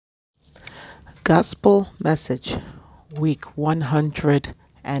Gospel Message, Week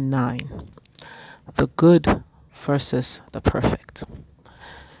 109. The Good versus the Perfect.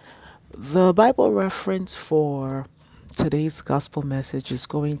 The Bible reference for today's Gospel Message is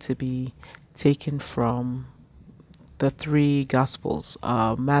going to be taken from the three Gospels,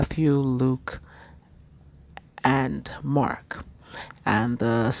 Matthew, Luke, and Mark. And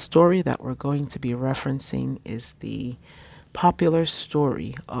the story that we're going to be referencing is the popular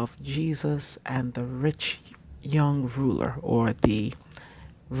story of Jesus and the rich young ruler, or the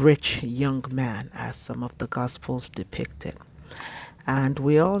rich young man, as some of the Gospels depict it. And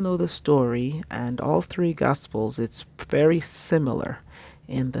we all know the story, and all three Gospels, it's very similar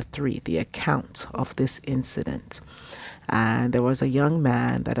in the account of this incident. And there was a young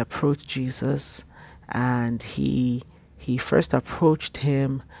man that approached Jesus, and he first approached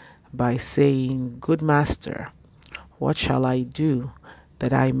him by saying, "Good master, what shall I do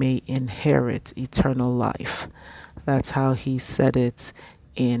that I may inherit eternal life?" That's how he said it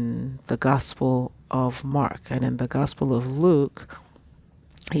in the Gospel of Mark. And in the Gospel of Luke,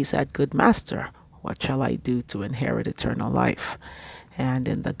 he said, "Good master, what shall I do to inherit eternal life?" And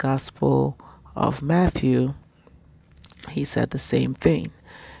in the Gospel of Matthew, he said the same thing.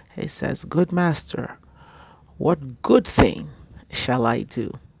 He says, "Good master, what good thing shall I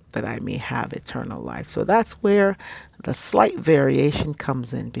do that I may have eternal life?" So that's where the slight variation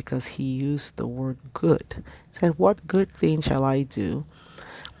comes in, because he used the word good. He said, "What good thing shall I do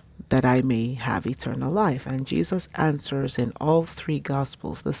that I may have eternal life?" And Jesus answers in all three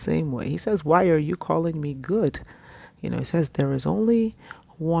Gospels the same way. He says, "Why are you calling me good?" He says there is only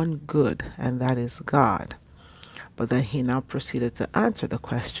one good, and that is God. But then he now proceeded to answer the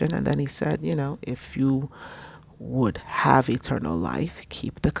question, and then he said, if you would have eternal life,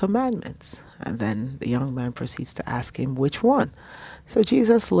 keep the commandments. And then the young man proceeds to ask him, which one? So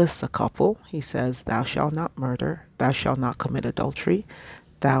Jesus lists a couple. He says, "Thou shalt not murder, thou shalt not commit adultery,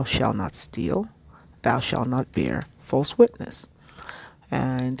 thou shalt not steal, thou shalt not bear false witness."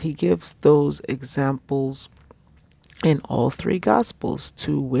 And he gives those examples in all three Gospels,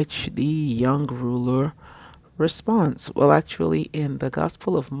 to which the young ruler response. Well, actually, in the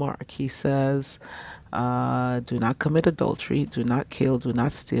Gospel of Mark, he says, "Do not commit adultery, do not kill, do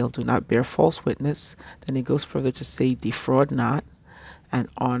not steal, do not bear false witness." Then he goes further to say, "Defraud not, and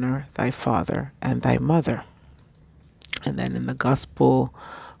honor thy father and thy mother." And then in the Gospel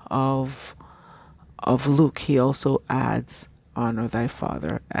of Luke, he also adds, "Honor thy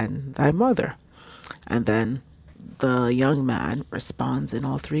father and thy mother." And then the young man responds in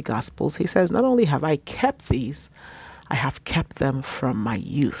all three Gospels. He says, "Not only have I kept these, I have kept them from my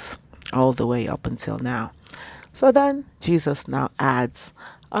youth all the way up until now." So then Jesus now adds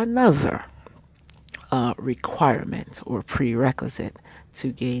another requirement or prerequisite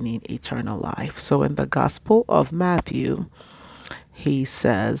to gaining eternal life. So in the Gospel of Matthew, he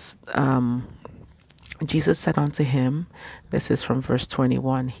says, Jesus said unto him, this is from verse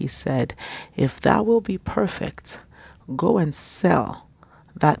 21, he said, "If thou wilt be perfect, go and sell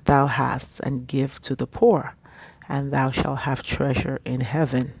that thou hast, and give to the poor, and thou shalt have treasure in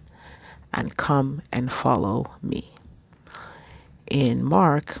heaven, and come and follow me." In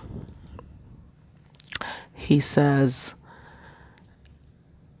Mark, he says,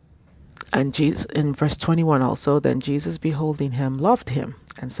 and Jesus, in verse 21 also, "Then Jesus, beholding him, loved him,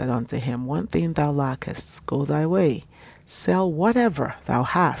 and said unto him, One thing thou lackest, go thy way, sell whatever thou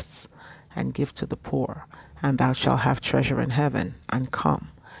hast, and give to the poor, and thou shalt have treasure in heaven, and come,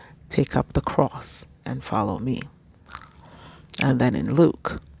 take up the cross, and follow me." And then in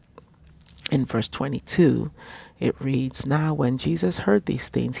Luke, in verse 22, it reads, "Now when Jesus heard these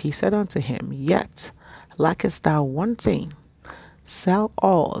things, he said unto him, Yet lackest thou one thing. Sell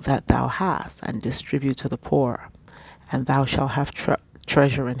all that thou hast, and distribute to the poor, and thou shalt have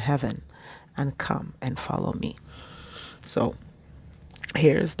treasure in heaven, and come and follow me." So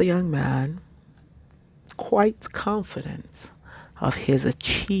here's the young man, quite confident of his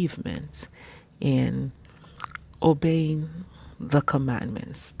achievement in obeying the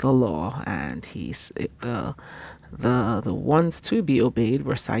commandments, the law, and the ones to be obeyed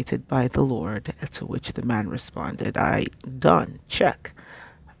were cited by the Lord, to which the man responded, "I done, check,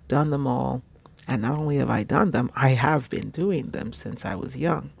 done them all, and not only have I done them, I have been doing them since I was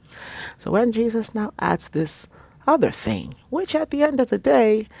young." So when Jesus now adds this other thing, which at the end of the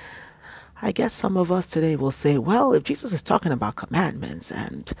day, I guess some of us today will say, well, if Jesus is talking about commandments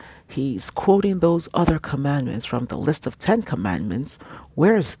and he's quoting those other commandments from the list of 10 commandments,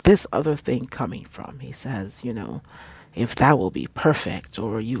 where's this other thing coming from? He says, "If thou will be perfect,"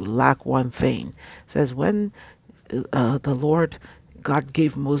 or "you lack one thing." It says when the Lord God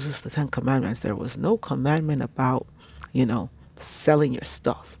gave Moses the Ten Commandments, there was no commandment about, selling your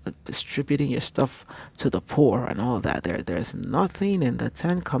stuff, distributing your stuff to the poor and all that. There's nothing in the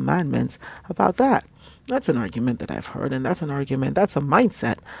Ten Commandments about that. That's an argument that I've heard, and that's a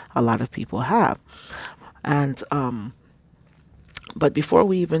mindset a lot of people have. And but before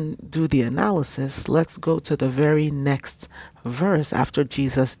we even do the analysis, let's go to the very next verse after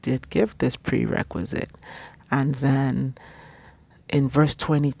Jesus did give this prerequisite. And then in verse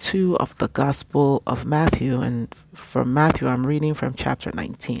 22 of the Gospel of Matthew, and from Matthew, I'm reading from chapter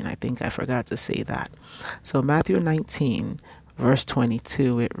 19. I think I forgot to say that. So Matthew 19, verse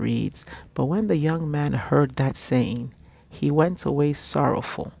 22, it reads, "But when the young man heard that saying, he went away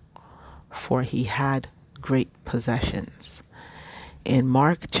sorrowful, for he had great possessions." In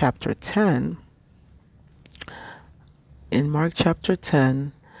Mark chapter 10,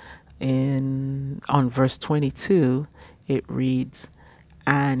 on verse 22, it reads,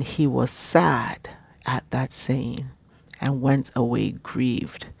 "And he was sad at that saying, and went away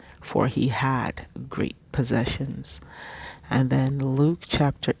grieved, for he had great possessions." And then Luke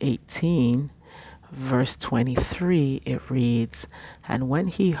chapter 18, verse 23, it reads, "And when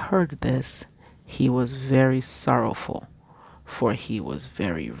he heard this, he was very sorrowful, for he was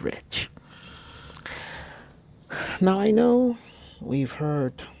very rich." Now, I know we've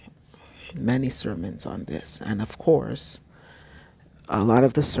heard many sermons on this, and of course, a lot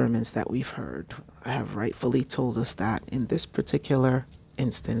of the sermons that we've heard have rightfully told us that in this particular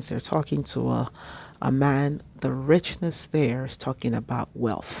instance, they're talking to a man. The richness there is talking about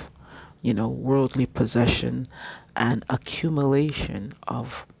wealth, worldly possession and accumulation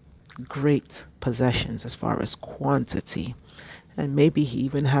of great possessions as far as quantity. And maybe he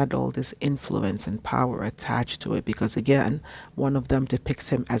even had all this influence and power attached to it, because again, one of them depicts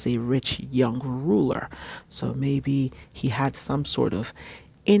him as a rich young ruler. So maybe he had some sort of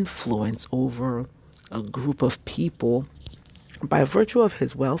influence over a group of people by virtue of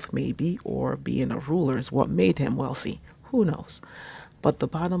his wealth, maybe, or being a ruler is what made him wealthy. Who knows? But the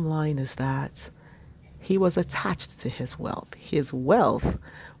bottom line is that he was attached to his wealth. His wealth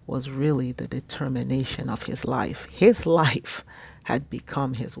was really the determination of his life. His life had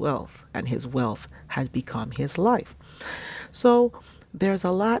become his wealth, and his wealth had become his life. So there's a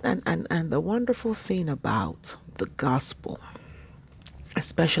lot, and the wonderful thing about the gospel,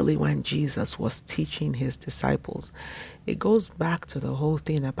 especially when Jesus was teaching his disciples, it goes back to the whole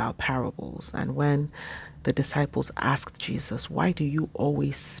thing about parables. And when the disciples asked Jesus, "Why do you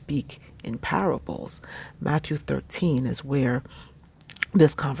always speak in parables?" Matthew 13 is where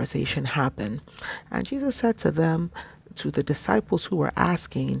this conversation happened. And Jesus said to them, to the disciples who were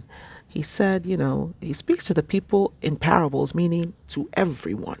asking, he said, he speaks to the people in parables, meaning to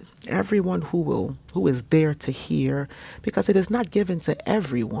everyone who is there to hear, because it is not given to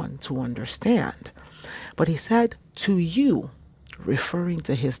everyone to understand. But he said, to you, referring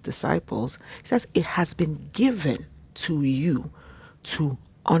to his disciples, he says, it has been given to you to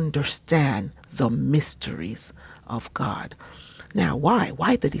understand the mysteries of God. Now, why?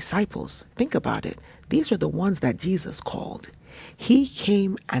 Why the disciples? Think about it. These are the ones that Jesus called. He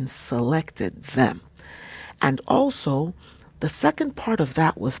came and selected them. And also, the second part of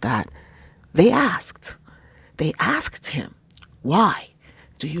that was that they asked him, "Why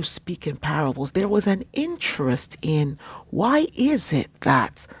do you speak in parables?" There was an interest in why is it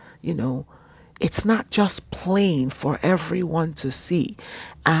that, it's not just plain for everyone to see.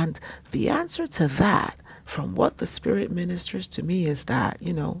 And the answer to that, from what the Spirit ministers to me, is that,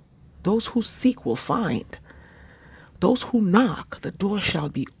 those who seek will find. Those who knock, the door shall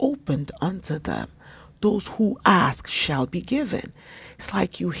be opened unto them. Those who ask shall be given. It's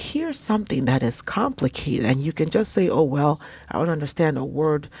like you hear something that is complicated and you can just say, "Oh, well, I don't understand a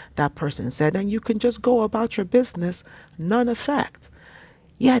word that person said," and you can just go about your business, none effect.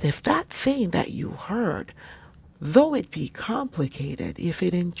 Yet if that thing that you heard, though it be complicated, if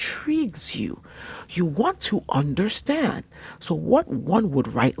it intrigues you, you want to understand. So what one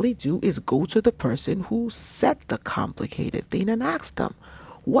would rightly do is go to the person who said the complicated thing and ask them,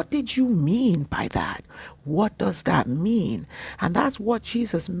 "What did you mean by that? What does that mean?" And that's what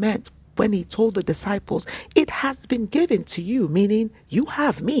Jesus meant when he told the disciples, "It has been given to you," meaning you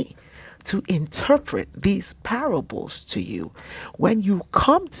have me, to interpret these parables to you. When you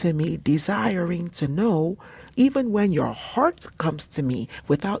come to me desiring to know, even when your heart comes to me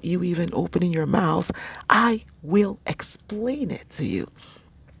without you even opening your mouth, I will explain it to you.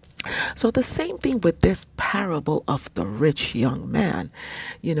 So the same thing with this parable of the rich young man.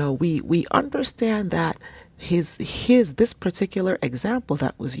 We understand that his this particular example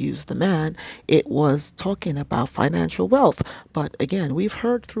that was used, the man, it was talking about financial wealth. But again, we've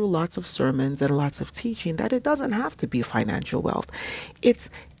heard through lots of sermons and lots of teaching that it doesn't have to be financial wealth. It's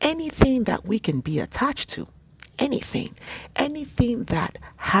anything that we can be attached to. Anything that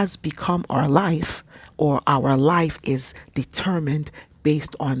has become our life, or our life is determined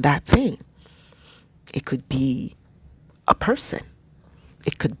based on that thing. It could be a person,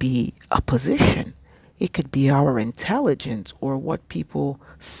 it could be a position, it could be our intelligence or what people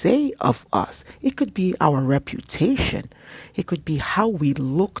say of us, it could be our reputation, it could be how we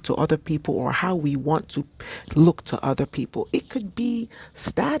look to other people or how we want to look to other people, it could be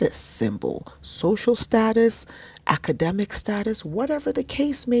status symbol, social status, academic status, whatever the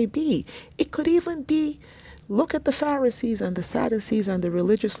case may be. It could even be, look at the Pharisees and the Sadducees and the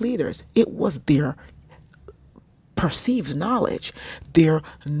religious leaders. It was their perceived knowledge, their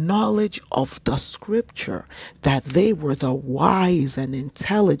knowledge of the scripture, that they were the wise and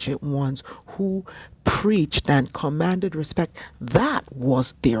intelligent ones who preached and commanded respect. That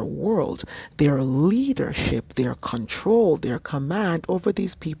was their world. Their leadership, their control, their command over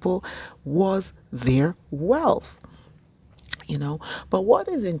these people was their wealth. But what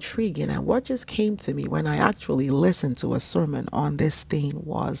is intriguing and what just came to me when I actually listened to a sermon on this theme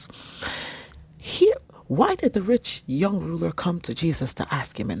was, here, why did the rich young ruler come to Jesus to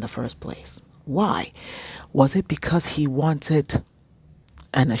ask him in the first place? Why? Was it because he wanted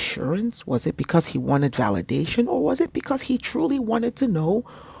an assurance? Was it because he wanted validation? Or was it because he truly wanted to know,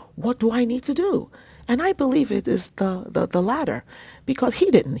 what do I need to do? And I believe it is the latter, because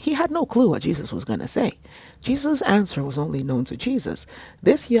he had no clue what Jesus was going to say. Jesus' answer was only known to Jesus.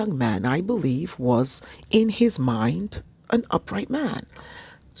 This young man, I believe, was in his mind an upright man.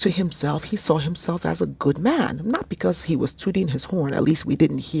 To himself, he saw himself as a good man, not because he was tooting his horn. At least we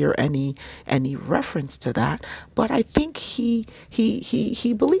didn't hear any reference to that. But I think he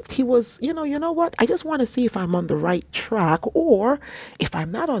believed he was, you know what? I just want to see if I'm on the right track, or if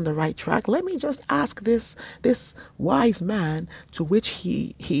I'm not on the right track, let me just ask this wise man, to which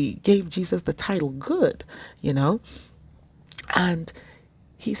he gave Jesus the title good, and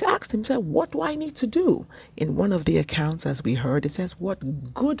he's asked him, said, what do I need to do? In one of the accounts, as we heard, it says, what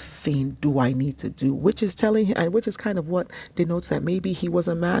good thing do I need to do? Which is which is kind of what denotes that maybe he was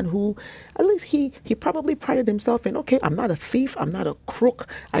a man who, at least he probably prided himself in, okay, I'm not a thief, I'm not a crook,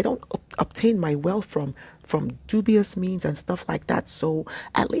 I don't obtain my wealth from dubious means and stuff like that. So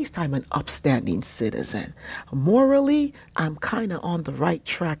at least I'm an upstanding citizen. Morally, I'm kind of on the right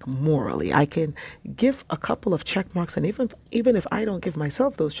track morally. I can give a couple of check marks, and even if I don't give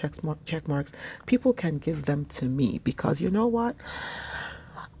myself those check marks, people can give them to me, because you know what?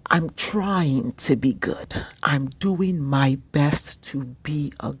 I'm trying to be good. I'm doing my best to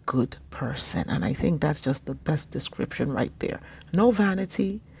be a good person. And I think that's just the best description right there. No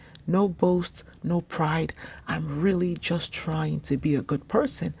vanity, no boast, no pride. I'm really just trying to be a good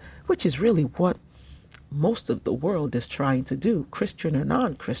person, which is really what most of the world is trying to do, Christian or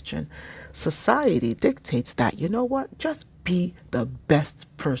non-Christian. Society dictates that, you know what? Just be the best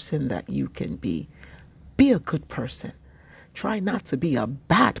person that you can be. Be a good person. Try not to be a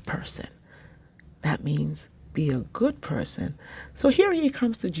bad person. That means be a good person. So here he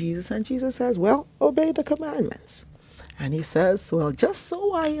comes to Jesus, and Jesus says, well, obey the commandments. And he says, well, just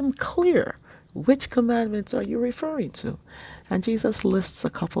so I am clear, which commandments are you referring to? And Jesus lists a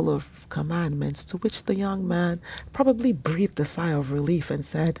couple of commandments, to which the young man probably breathed a sigh of relief and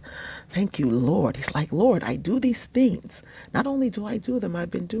said, thank you, Lord. He's like, Lord, I do these things. Not only do I do them,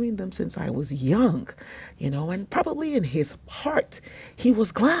 I've been doing them since I was young, and probably in his heart, he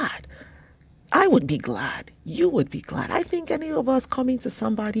was glad. I would be glad. You would be glad. I think any of us coming to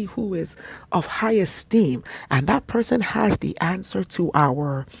somebody who is of high esteem, and that person has the answer to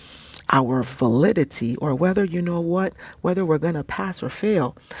our validity, or whether, whether we're going to pass or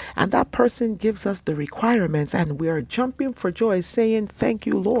fail, and that person gives us the requirements, and we are jumping for joy saying, thank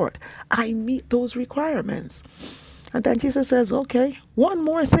you, Lord, I meet those requirements. And then Jesus says, okay, one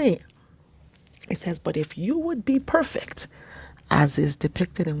more thing. He says, but if you would be perfect, as is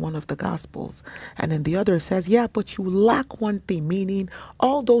depicted in one of the Gospels. And then the other says, yeah, but you lack one thing, meaning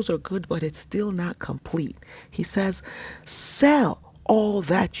all those are good, but it's still not complete. He says, sell all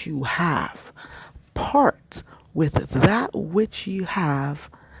that you have, part with that which you have,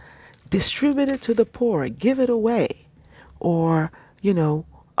 distribute it to the poor, give it away, or,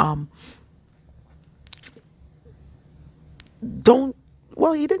 don't,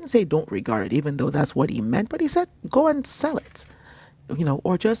 well, he didn't say don't regard it, even though that's what he meant, but he said, go and sell it.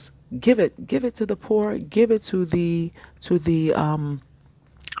 or just give it to the poor, give it to the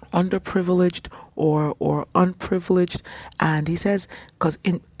underprivileged or unprivileged. And he says, because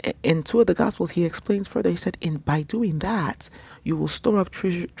in two of the gospels he explains further, he said, in by doing that you will store up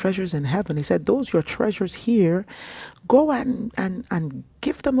treasures in heaven. He said, those your treasures here, go and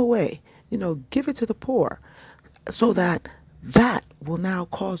give them away, give it to the poor, so that will now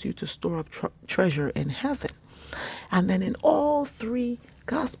cause you to store up treasure in heaven. And then in all three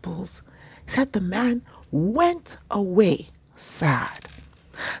gospels, he said the man went away sad.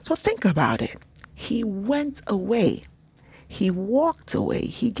 So think about it. He went away. He walked away.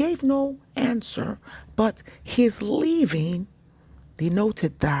 He gave no answer, but his leaving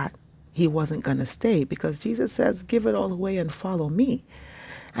denoted that he wasn't going to stay, because Jesus says, give it all away and follow me.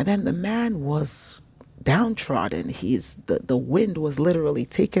 And then the man was downtrodden. The wind was literally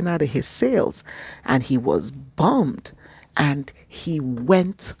taken out of his sails, and he was bummed, and he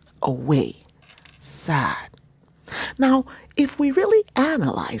went away sad. Now, if we really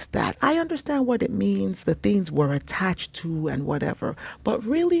analyze that, I understand what it means, the things we're attached to and whatever, but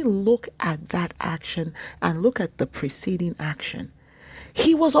really look at that action and look at the preceding action.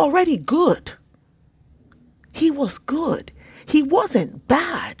 He was already good. He was good. He wasn't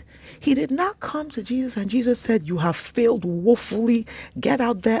bad. He did not come to Jesus and Jesus said, you have failed woefully. Get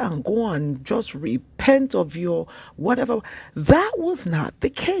out there and go and just repent of your whatever. That was not the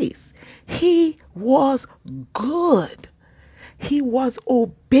case. He was good. He was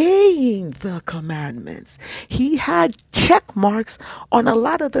obeying the commandments. He had check marks on a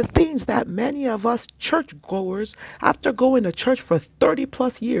lot of the things that many of us churchgoers, after going to church for 30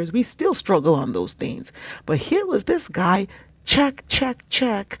 plus years, we still struggle on those things. But here was this guy, check, check,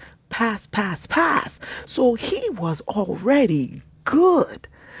 check, pass, pass, pass. So he was already good.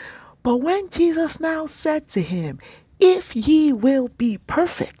 But when Jesus now said to him, if ye will be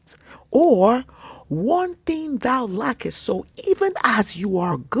perfect, or one thing thou lackest, so even as you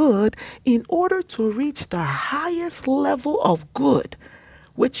are good, in order to reach the highest level of good,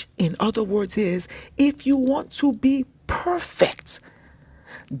 which in other words is, if you want to be perfect,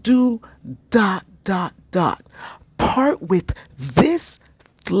 do ... part with this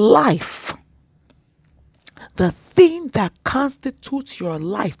life, the thing that constitutes your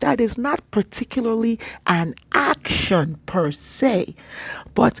life, that is not particularly an action per se,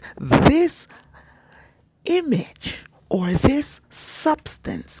 but this image or this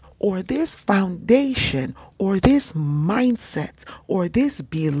substance or this foundation or this mindset or this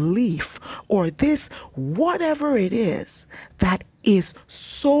belief or this whatever it is that is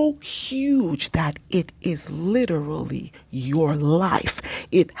so huge that it is literally your life.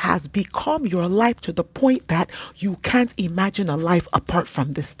 It has become your life to the point that you can't imagine a life apart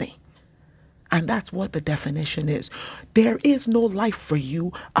from this thing. And that's what the definition is. There is no life for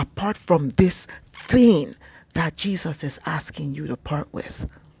you apart from this thing that Jesus is asking you to part with.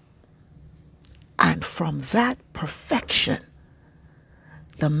 And from that perfection,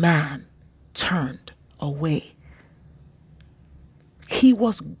 the man turned away. He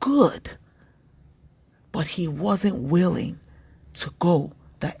was good, but he wasn't willing to go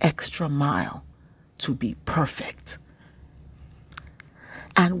the extra mile to be perfect.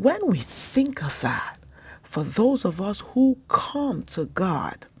 And when we think of that, for those of us who come to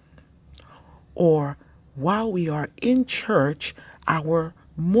God, or while we are in church, our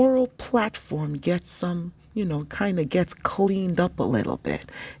moral platform gets kind of gets cleaned up a little bit.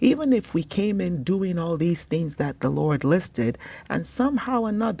 Even if we came in doing all these things that the Lord listed, and somehow or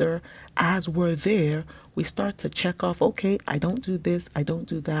another, as we're there, we start to check off, okay, I don't do this, I don't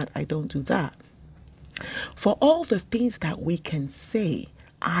do that, I don't do that. For all the things that we can say,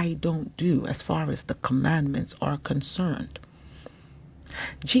 I don't do as far as the commandments are concerned,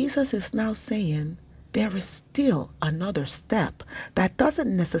 Jesus is now saying there is still another step that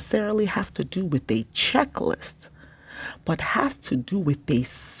doesn't necessarily have to do with a checklist, but has to do with a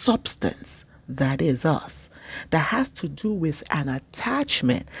substance that is us, that has to do with an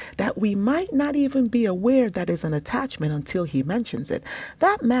attachment that we might not even be aware that is an attachment until he mentions it.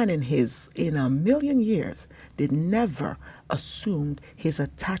 That man in a million years did never assumed his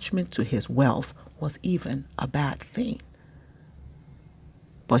attachment to his wealth was even a bad thing.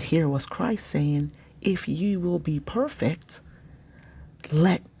 But here was Christ saying, if you will be perfect,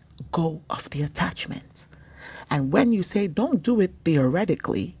 let go of the attachment. And when you say don't do it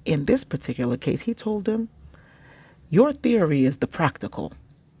theoretically, in this particular case, he told him, your theory is the practical.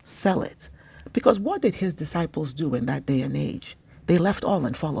 Sell it. Because what did his disciples do in that day and age? They left all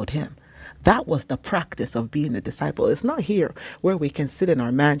and followed him. That was the practice of being a disciple. It's not here where we can sit in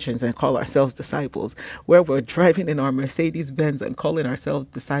our mansions and call ourselves disciples, where we're driving in our Mercedes Benz and calling ourselves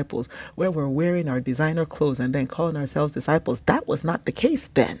disciples, where we're wearing our designer clothes and then calling ourselves disciples. That was not the case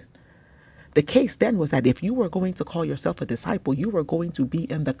then. The case then was that if you were going to call yourself a disciple, you were going to be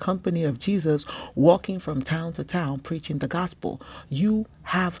in the company of Jesus, walking from town to town, preaching the gospel. You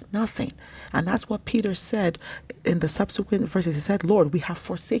have nothing. And that's what Peter said in the subsequent verses. He said, Lord, we have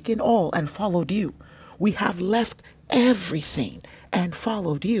forsaken all and followed you. We have left everything and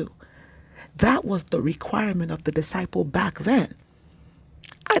followed you. That was the requirement of the disciple back then.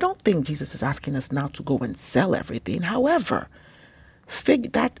 I don't think Jesus is asking us now to go and sell everything. However,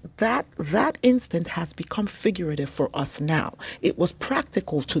 that instant has become figurative for us now. It was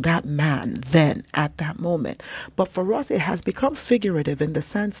practical to that man then at that moment. But for us, it has become figurative in the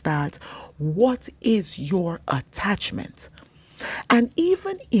sense that what is your attachment? And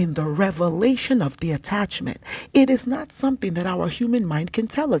even in the revelation of the attachment, it is not something that our human mind can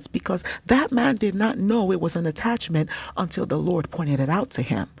tell us, because that man did not know it was an attachment until the Lord pointed it out to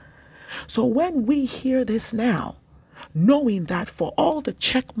him. So when we hear this now, knowing that for all the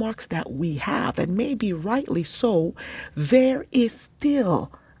check marks that we have, and maybe rightly so, there is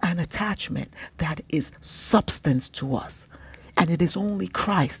still an attachment that is substance to us. And it is only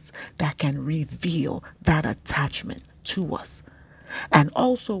Christ that can reveal that attachment to us. And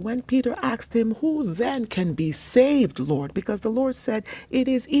also when Peter asked him, who then can be saved, Lord? Because the Lord said it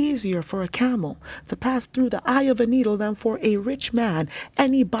is easier for a camel to pass through the eye of a needle than for a rich man,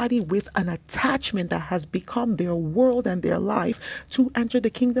 anybody with an attachment that has become their world and their life, to enter the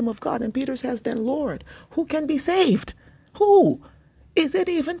kingdom of God. And Peter says, then Lord, who can be saved? Who? Is it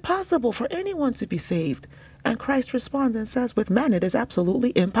even possible for anyone to be saved? And Christ responds and says, with man it is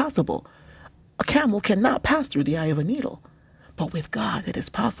absolutely impossible. A camel cannot pass through the eye of a needle. But with God, it is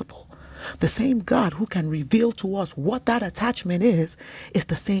possible. The same God who can reveal to us what that attachment is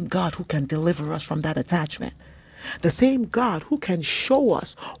the same God who can deliver us from that attachment. The same God who can show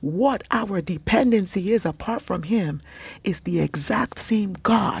us what our dependency is apart from him is the exact same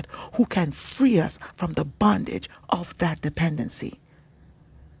God who can free us from the bondage of that dependency.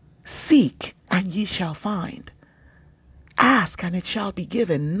 Seek, and ye shall find. Ask, and it shall be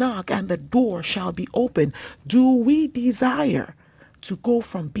given. Knock, and the door shall be opened. Do we desire to go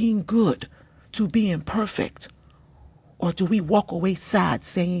from being good to being perfect? Or do we walk away sad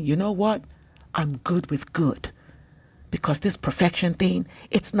saying, you know what? I'm good with good. Because this perfection thing,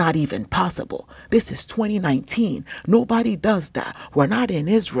 it's not even possible. This is 2019. Nobody does that. We're not in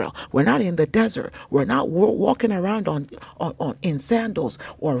Israel. We're not in the desert. We're not walking around in sandals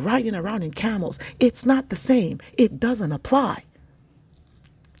or riding around in camels. It's not the same. It doesn't apply.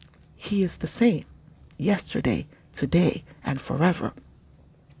 He is the same yesterday, today, and forever.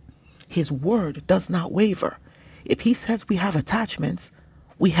 His word does not waver. If he says we have attachments,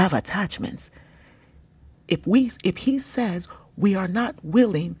 we have attachments. If he says we are not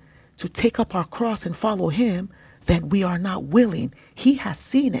willing to take up our cross and follow him, then we are not willing. He has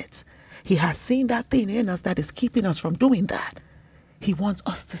seen it. He has seen that thing in us that is keeping us from doing that. He wants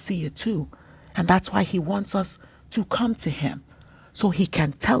us to see it too. And that's why he wants us to come to him, so he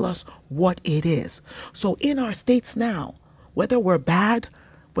can tell us what it is. So in our states now, whether we're bad,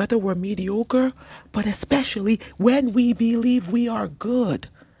 whether we're mediocre, but especially when we believe we are good,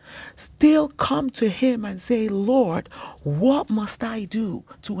 still come to him and say, Lord, what must I do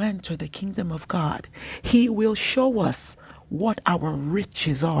to enter the kingdom of God? He will show us what our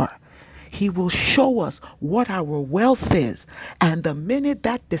riches are. He will show us what our wealth is. And the minute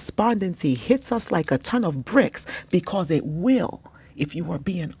that despondency hits us like a ton of bricks, because it will, if you are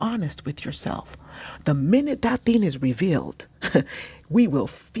being honest with yourself, the minute that thing is revealed, we will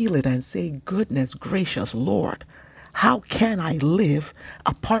feel it and say, goodness gracious, Lord, how can I live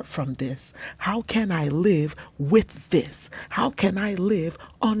apart from this? How can I live with this? How can I live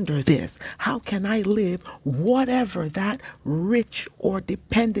under this? How can I live whatever that rich or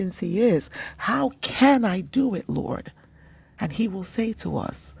dependency is? How can I do it, Lord? And he will say to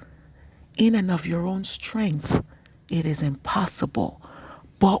us, in and of your own strength, it is impossible.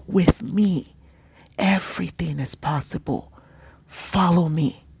 But with me, everything is possible. Follow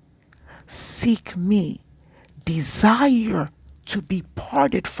me. Seek me. Desire to be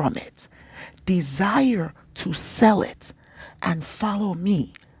parted from it. Desire to sell it and follow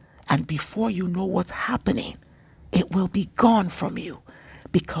me. And before you know what's happening, it will be gone from you,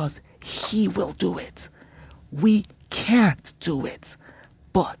 because he will do it. We can't do it,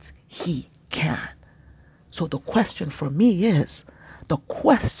 but he can. So the question for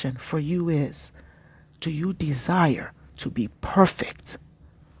you is, do you desire to be perfect?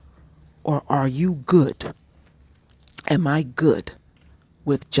 or are you good? Am I good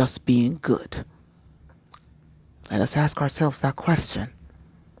with just being good? Let us ask ourselves that question,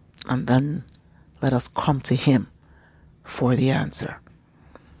 and then let us come to Him for the answer.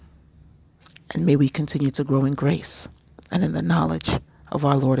 And may we continue to grow in grace and in the knowledge of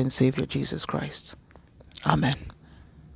our Lord and Savior Jesus Christ. Amen.